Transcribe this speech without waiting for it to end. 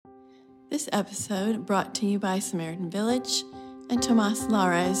This episode brought to you by Samaritan Village and Tomas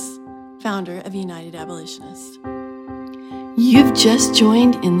Lares, founder of United Abolitionists. You've just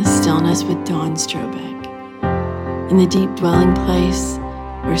joined In the Stillness with Dawn Strobeck, in the deep dwelling place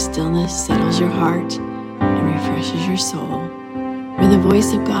where stillness settles your heart and refreshes your soul, where the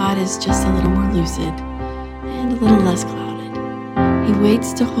voice of God is just a little more lucid and a little less clouded. He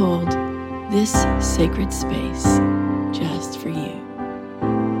waits to hold this sacred space just for you.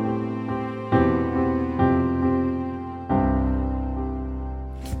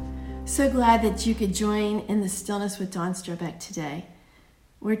 So glad that you could join In the Stillness with Dawn Strobeck today.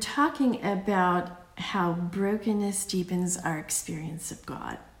 We're talking about how brokenness deepens our experience of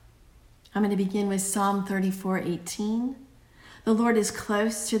God. I'm going to begin with Psalm 34:18. The Lord is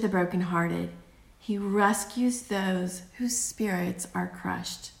close to the brokenhearted. He rescues those whose spirits are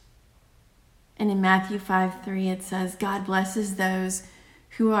crushed. And in Matthew 5:3 it says, God blesses those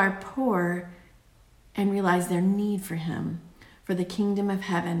who are poor and realize their need for him, for the kingdom of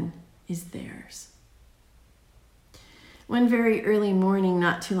heaven is theirs. One very early morning,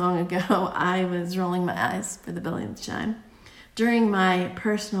 not too long ago, I was rolling my eyes for the billionth time during my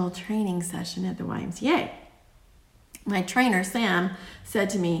personal training session at the YMCA. My trainer, Sam, said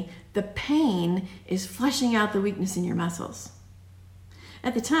to me, the pain is fleshing out the weakness in your muscles.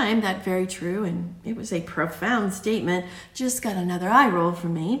 At the time, that very true, and it was a profound statement, just got another eye roll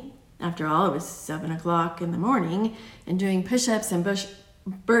from me. After all, it was 7 o'clock in the morning, and doing push-ups and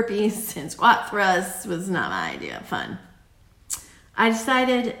burpees and squat thrusts was not my idea of fun. I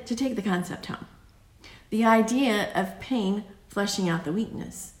decided to take the concept home, the idea of pain fleshing out the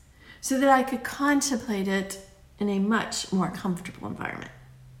weakness, so that I could contemplate it in a much more comfortable environment.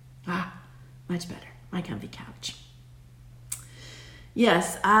 Much better, my comfy couch.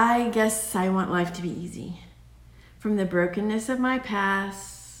 Yes, I guess I want life to be easy. From the brokenness of my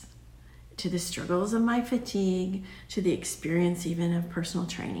past, to the struggles of my fatigue, to the experience even of personal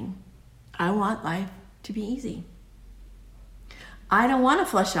training. I want life to be easy. I don't want to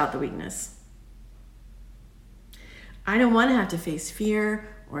flesh out the weakness. I don't want to have to face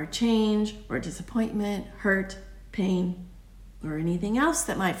fear or change or disappointment, hurt, pain, or anything else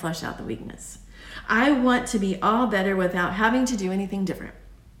that might flesh out the weakness. I want to be all better without having to do anything different.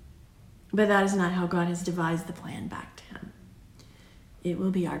 But that is not how God has devised the plan back to him. It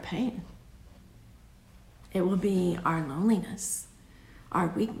will be our pain. It will be our loneliness, our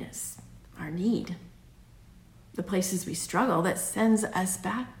weakness, our need, the places we struggle that sends us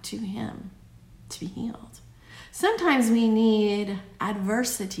back to him to be healed. Sometimes we need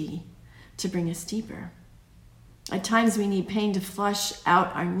adversity to bring us deeper. At times we need pain to flush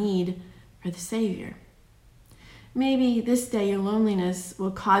out our need for the Savior. Maybe this day your loneliness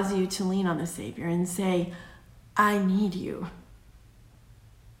will cause you to lean on the Savior and say, I need you.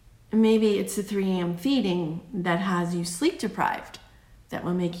 Maybe it's the 3 a.m. feeding that has you sleep deprived that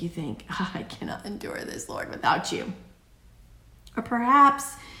will make you think, I cannot endure this, Lord, without you. Or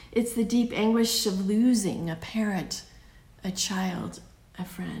perhaps it's the deep anguish of losing a parent, a child, a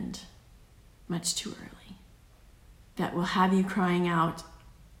friend, much too early, that will have you crying out,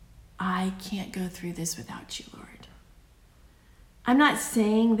 I can't go through this without you, Lord. I'm not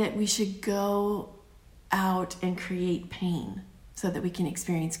saying that we should go out and create pain so that we can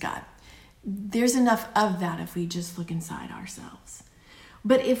experience God. There's enough of that if we just look inside ourselves.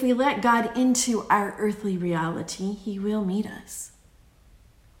 But if we let God into our earthly reality, he will meet us.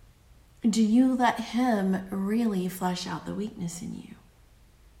 Do you let him really flesh out the weakness in you?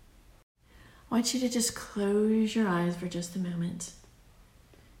 I want you to just close your eyes for just a moment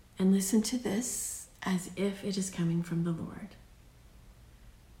and listen to this as if it is coming from the Lord.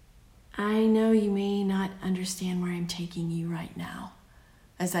 I know you may not understand where I'm taking you right now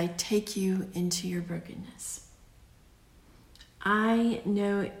as I take you into your brokenness. I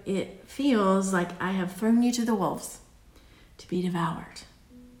know it feels like I have thrown you to the wolves to be devoured,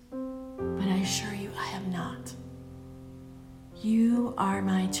 but I assure you I have not. You are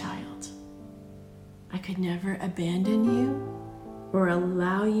my child. I could never abandon you or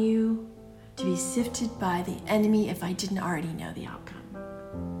allow you to be sifted by the enemy if I didn't already know the outcome.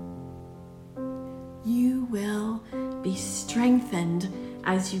 You will be strengthened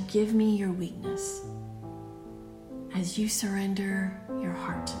as you give me your weakness, as you surrender your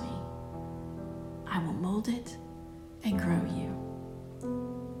heart to me. I will mold it and grow you.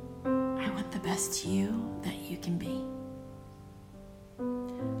 I want the best you that you can be.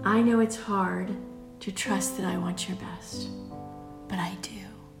 I know it's hard to trust that I want your best, but I do.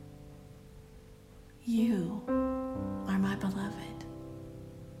 You are my beloved.